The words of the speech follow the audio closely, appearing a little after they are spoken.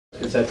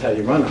because that's how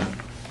you run them.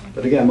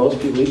 But again,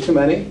 most people eat too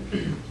many.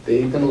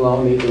 They eat them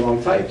alone, they eat the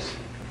wrong types.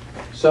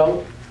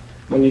 So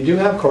when you do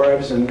have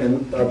carbs,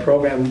 and our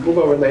program, we'll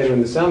go over it later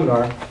in the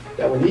seminar,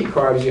 that when you eat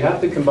carbs, you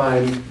have to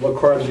combine what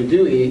carbs you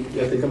do eat,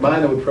 you have to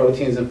combine them with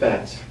proteins and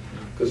fats.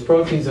 Because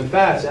proteins and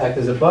fats act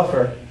as a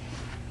buffer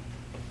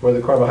for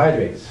the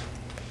carbohydrates.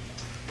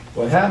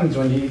 What happens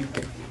when you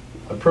eat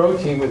a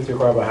protein with your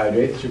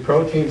carbohydrates, your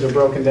proteins are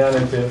broken down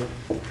into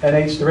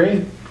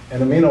NH3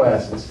 and amino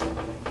acids.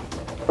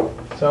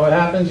 So what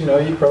happens, you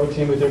eat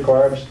protein with your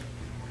carbs,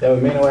 you have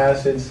amino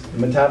acids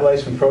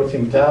metabolized from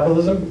protein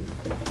metabolism,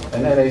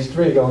 and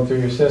NH3 going through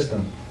your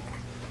system.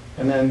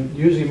 And then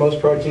usually most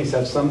proteins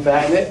have some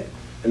fat in it,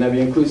 and then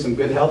you include some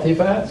good healthy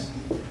fats.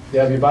 You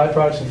have your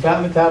byproducts from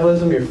fat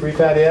metabolism, your free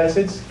fatty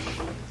acids,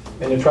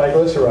 and your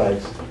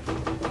triglycerides.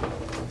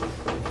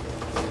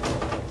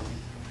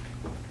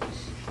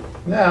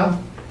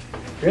 Now,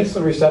 your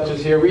insulin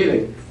receptors here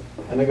reading,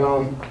 and they're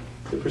going,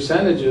 the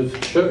percentage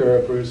of sugar,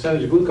 or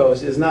percentage of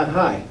glucose is not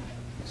high.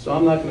 So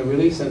I'm not going to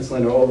release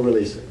insulin or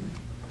over-release it.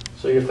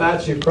 So your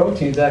fats, your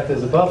proteins act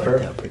as a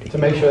buffer to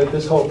make sure that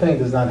this whole thing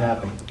does not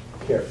happen.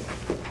 Here.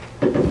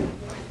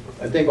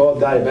 I think all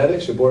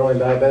diabetics or borderline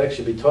diabetics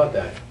should be taught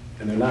that,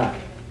 and they're not.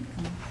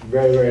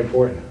 Very, very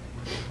important.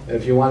 And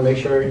if you want to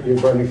make sure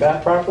you're burning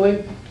fat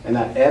properly and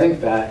not adding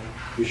fat,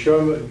 you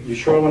sure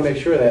want to make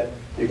sure that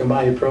you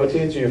combine your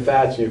proteins and your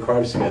fats and your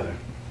carbs together.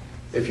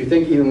 If you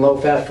think eating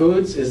low-fat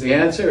foods is the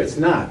answer, it's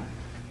not.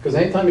 Because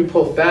anytime you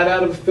pull fat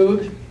out of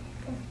food,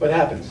 what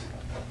happens?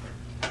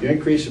 You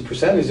increase the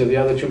percentage of the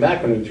other two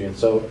macronutrients.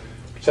 So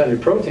percentage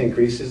of protein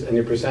increases and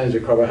your percentage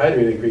of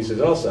carbohydrate increases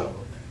also.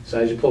 So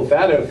as you pull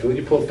fat out of food,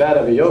 you pull fat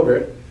out of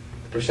yogurt,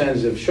 the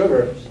percentage of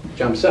sugar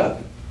jumps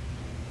up.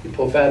 You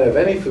pull fat out of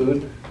any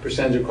food, the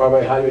percentage of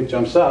carbohydrate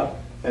jumps up,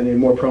 and you're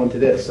more prone to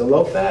this. So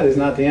low fat is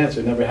not the answer,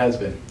 it never has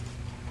been.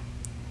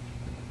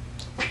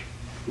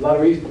 A lot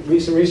of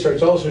recent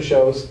research also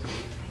shows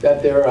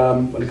that there,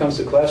 when it comes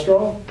to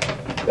cholesterol,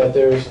 that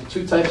there's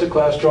two types of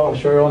cholesterol. I'm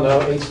sure you all know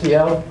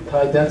HDL,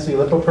 high-density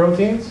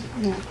lipoproteins,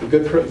 the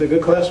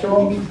good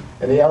cholesterol,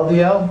 and the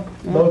LDL,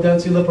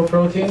 low-density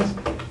lipoproteins,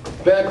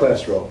 bad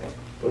cholesterol.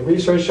 But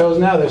research shows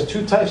now there's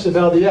two types of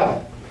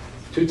LDL,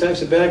 two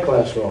types of bad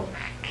cholesterol.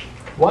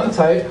 One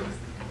type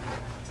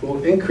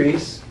will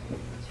increase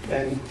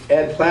and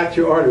add plaque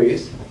to your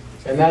arteries,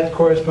 and that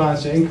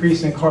corresponds to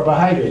increase in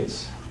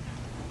carbohydrates.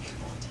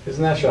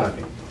 Isn't that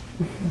shocking?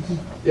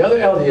 The other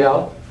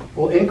LDL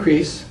will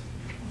increase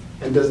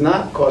and does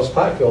not cause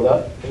plaque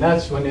buildup, and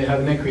that's when you have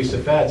an increase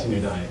of fats in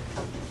your diet.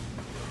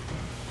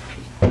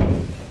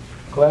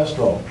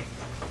 Cholesterol,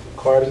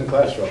 carbs and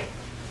cholesterol.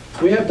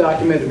 We have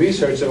documented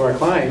research of our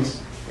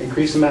clients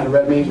increase the amount of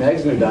red meat and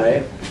eggs in their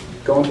diet,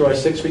 going through our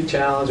 6-week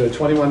challenge or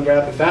 21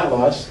 rapid fat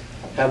loss,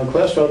 have a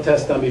cholesterol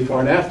test done before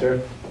and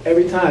after.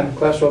 Every time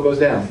cholesterol goes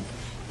down.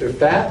 Their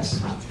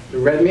fats, the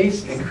red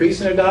meats increase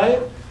in their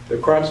diet, their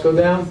carbs go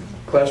down,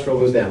 cholesterol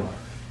goes down.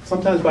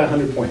 Sometimes by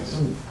 100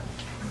 points.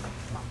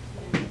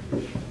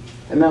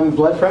 And then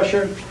blood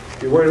pressure, if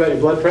you're worried about your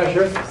blood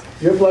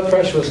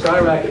pressure will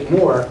skyrocket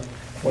more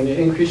when you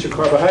increase your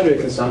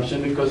carbohydrate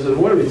consumption because of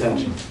the water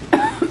retention.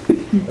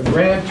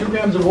 2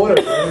 grams of water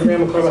for every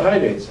gram of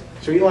carbohydrates.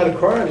 So you eat a lot of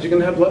carbs, you're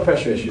going to have blood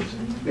pressure issues.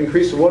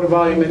 Increase the water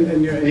volume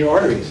in your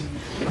arteries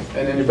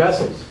and in your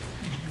vessels.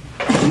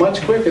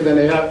 Much quicker than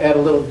they add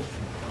a little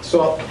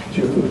salt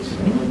to your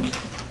foods.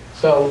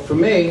 So for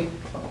me,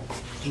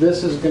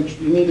 this is,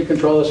 you need to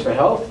control this for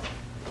health,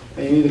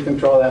 and you need to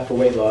control that for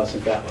weight loss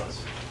and fat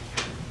loss.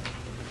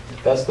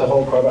 That's the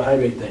whole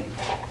carbohydrate thing.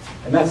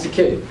 And that's the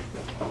key.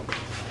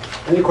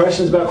 Any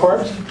questions about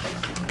carbs?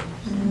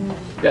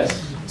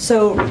 Yes?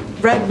 So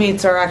red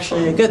meats are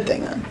actually a good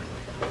thing then?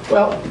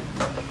 Well,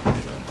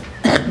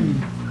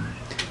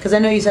 because I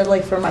know you said,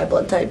 like, for my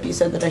blood type, you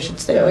said that I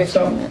should stay away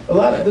from it.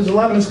 There's a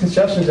lot of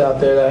misconceptions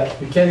out there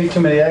that you can't eat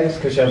too many eggs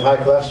because you have high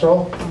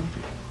cholesterol.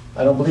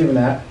 I don't believe in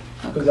that,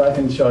 because I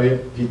can show you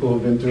people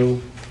who've been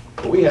through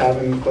what we have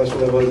and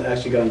cholesterol level has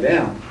actually gone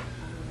down.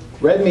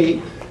 Red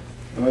meat,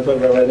 I'm going to talk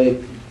about red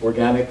meat,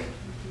 organic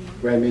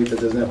red meat that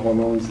doesn't have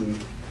hormones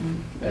and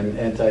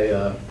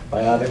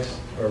antibiotics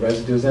or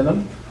residues in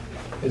them,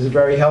 is a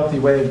very healthy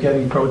way of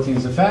getting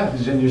proteins and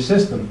fats in your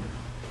system.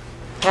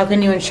 How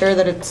can you ensure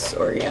that it's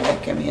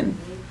organic? I mean,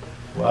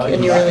 Well,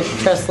 can you really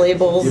trust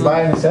labels? You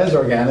buy it and it says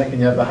organic, and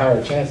you have a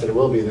higher chance that it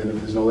will be than if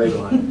there's no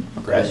label on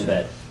it. Grass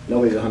fed.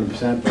 Nobody's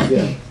 100%, but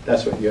yeah,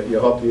 that's what you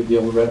hope you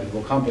deal with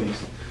reputable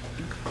companies.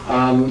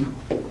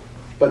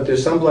 But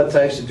there's some blood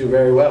types that do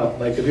very well.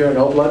 Like if you're an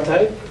O blood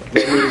type,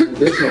 red meat is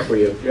medicinal for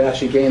you. You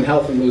actually gain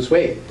health and lose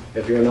weight.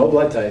 If you're an O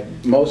blood type,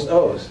 most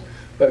O's.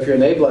 But if you're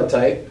an A blood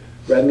type,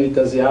 red meat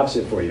does the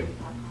opposite for you.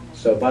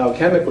 So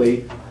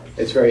biochemically,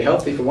 it's very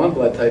healthy for one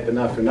blood type, but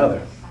not for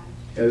another.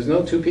 There's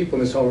no two people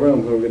in this whole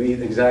room who are going to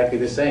eat exactly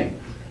the same.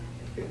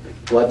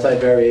 Blood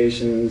type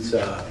variations,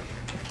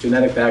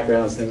 genetic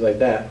backgrounds, things like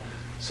that.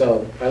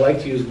 So I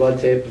like to use blood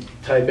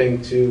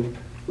typing to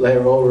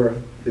layer over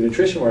the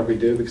nutrition work we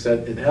do because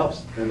it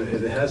helps, and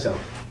it has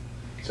helped.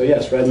 So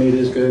yes, red meat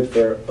is good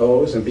for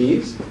O's and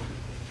B's,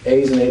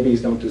 A's and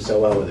ABs don't do so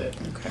well with it.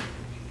 Okay.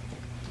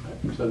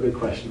 So good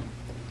question.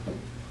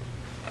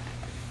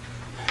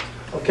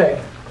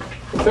 Okay,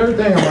 the third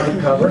thing I want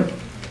to cover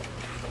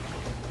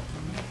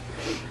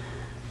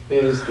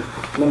is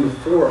number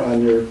 4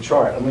 on your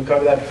chart. I'm going to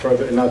cover that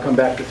further, and I'll come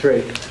back to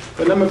 3.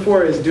 But number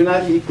 4 is do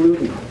not eat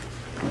gluten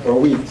or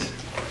wheat.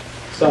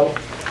 So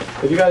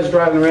if you guys are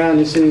driving around,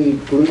 you see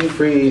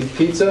gluten-free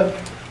pizza,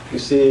 you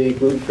see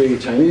gluten-free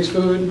Chinese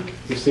food,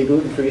 you see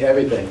gluten-free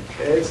everything.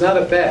 It's not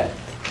a fad.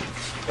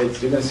 You're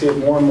going to see it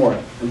more and more.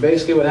 And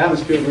basically what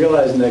happens is people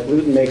realizing that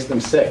gluten makes them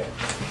sick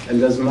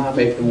and does not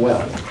make them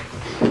well.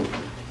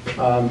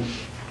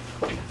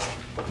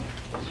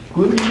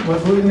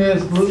 What gluten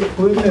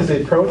is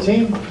a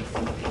protein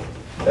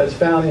that's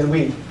found in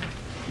wheat.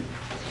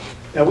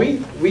 Now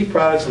wheat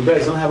products and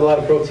breads don't have a lot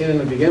of protein in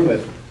them to begin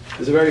with.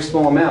 There's a very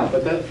small amount,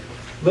 but that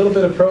little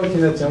bit of protein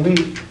that's in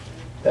wheat,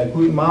 that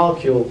gluten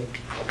molecule,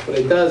 what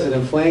it does, it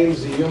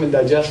inflames the human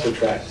digestive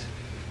tract.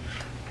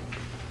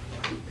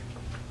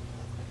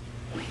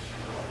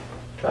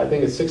 I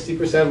think it's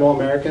 60% of all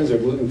Americans are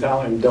gluten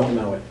intolerant and don't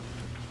know it.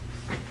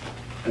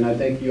 And I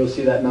think you'll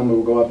see that number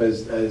will go up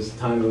as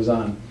time goes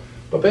on.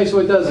 But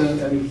basically what it does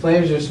is it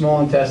inflames your small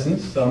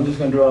intestines. So I'm just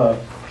going to draw a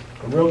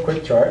real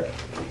quick chart.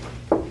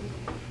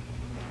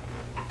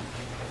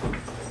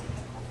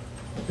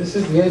 This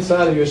is the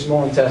inside of your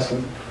small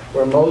intestine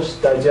where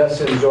most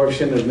digestion and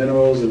absorption of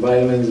minerals and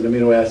vitamins and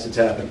amino acids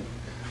happen.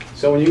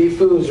 So when you eat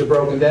foods, they're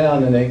broken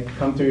down and they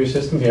come through your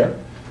system here.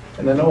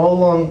 And then all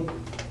along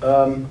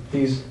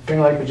these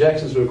finger-like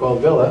projections are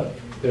called villi.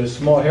 There's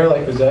small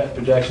hair-like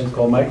projections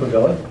called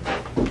microvilli.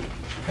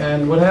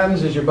 And what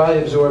happens is your body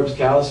absorbs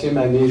calcium,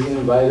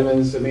 magnesium,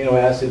 vitamins, amino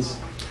acids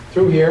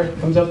through here,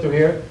 comes up through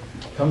here,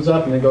 comes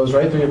up and it goes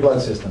right through your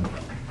blood system.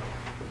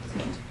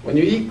 When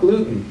you eat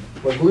gluten,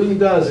 what gluten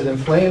does, it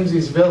inflames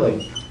these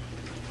villi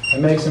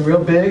and makes them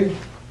real big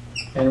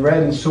and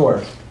red and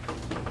sore.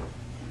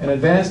 In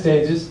advanced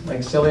stages, like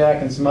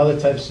celiac and some other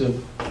types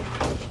of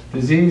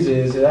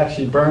diseases, it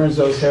actually burns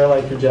those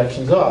hair-like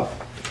projections off.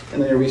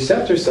 And then your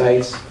receptor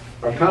sites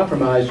are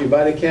compromised. Your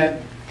body can't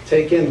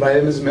take in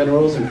vitamins,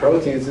 minerals, and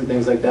proteins and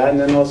things like that, and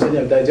then also you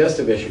have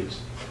digestive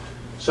issues.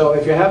 So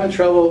if you're having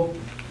trouble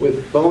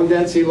with bone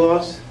density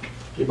loss,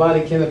 your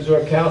body can't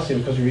absorb calcium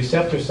because your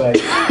receptor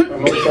sites are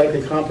most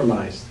likely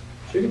compromised.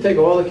 So you can take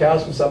all the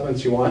calcium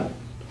supplements you want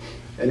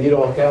and eat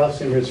all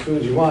calcium-rich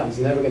foods you want. It's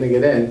never going to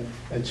get in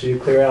until you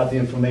clear out the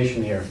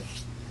inflammation here.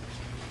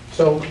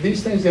 So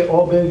these things get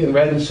all big and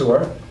red and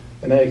sore,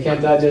 and then you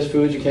can't digest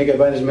foods, you can't get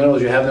vitamins and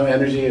minerals, you have no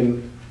energy,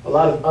 and a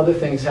lot of other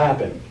things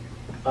happen.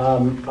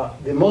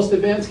 The most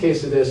advanced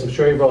case of this, I'm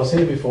sure you've all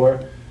seen it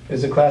before,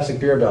 is a classic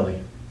beer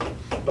belly.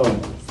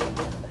 Boom.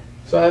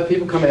 So I have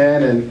people come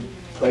in, and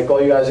like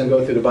all you guys are going to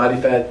go through the body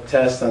fat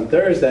test on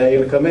Thursday,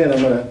 you're going to come in,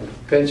 I'm going to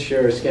pinch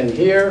your skin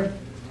here,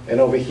 and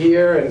over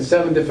here, and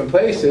 7 different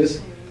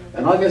places,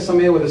 and I'll get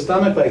somebody in with a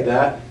stomach like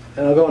that,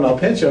 and I'll go and I'll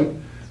pinch them.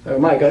 Oh,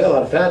 Mike, I got a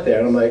lot of fat there.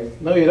 And I'm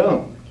like, no, you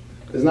don't.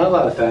 There's not a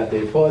lot of fat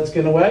there. You pull that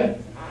skin away,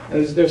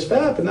 and there's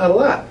fat, but not a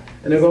lot.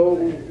 And they go,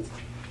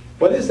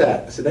 what is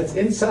that? I said, that's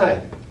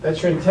inside.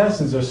 That's your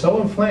intestines. They're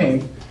so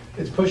inflamed,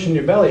 it's pushing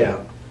your belly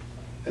out.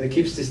 And it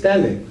keeps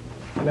distending.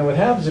 And then what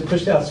happens, it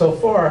pushed out so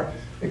far,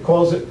 it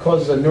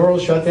causes a neural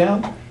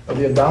shutdown of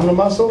the abdominal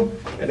muscle,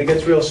 and it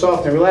gets real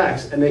soft and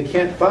relaxed, and they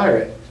can't fire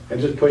it, and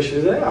just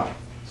pushes it out.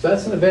 So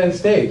that's an advanced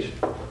stage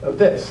of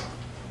this,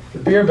 the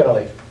beer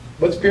belly.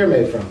 What's beer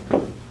made from?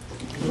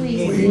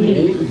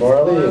 Wheat and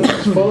barley, and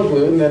it's full of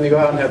gluten. Then you go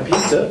out and have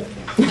pizza.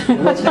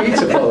 And what's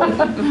pizza full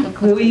of?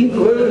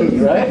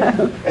 Gluten, right?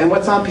 And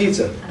what's on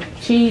pizza?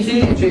 Cheese.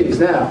 Cheese.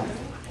 Now,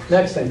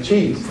 next thing,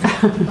 cheese.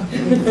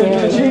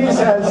 Cheese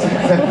has.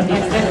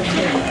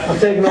 I'm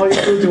taking all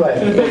your foods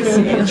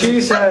away.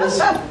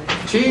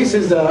 Cheese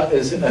is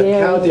a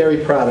cow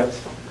dairy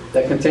product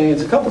that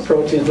contains a couple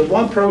proteins, but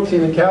one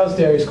protein in cow's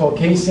dairy is called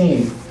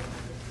casein.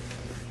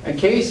 And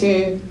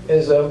casein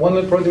is one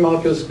of the protein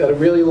molecules that's got a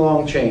really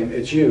long chain.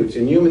 It's huge,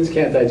 and humans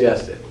can't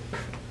digest it.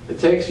 It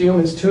takes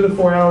humans 2 to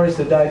 4 hours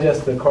to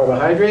digest the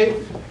carbohydrate.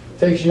 It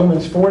takes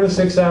humans 4 to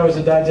 6 hours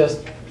to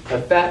digest the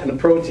fat and the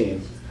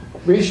protein.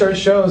 Research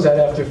shows that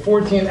after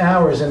 14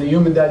 hours in the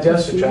human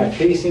digestive tract,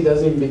 casein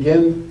doesn't even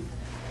begin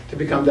to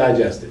become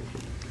digested.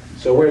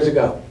 So where does it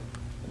go?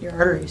 Your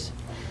arteries.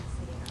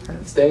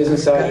 It stays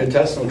inside the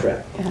intestinal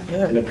tract,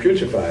 and it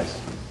putrefies,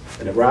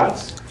 and it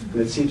rots, and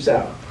it seeps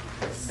out.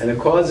 And it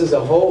causes a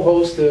whole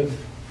host of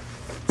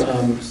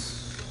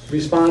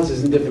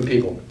responses in different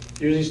people,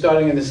 usually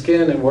starting in the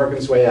skin and working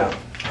its way out.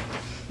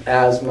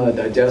 Asthma,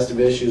 digestive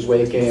issues,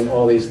 weight gain,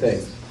 all these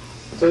things.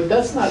 So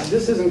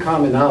this isn't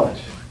common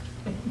knowledge.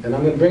 And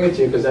I'm going to bring it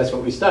to you because that's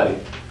what we study.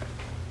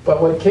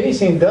 But what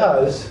casein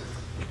does,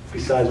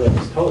 besides what I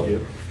just told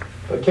you,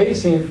 but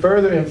casein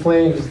further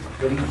inflames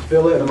the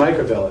villi and the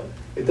microvilli.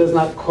 It does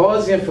not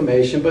cause the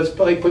inflammation, but it's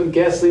like putting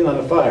gasoline on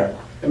a fire.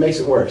 It makes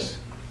it worse.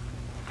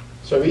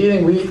 So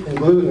eating wheat and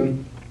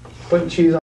gluten, putting cheese on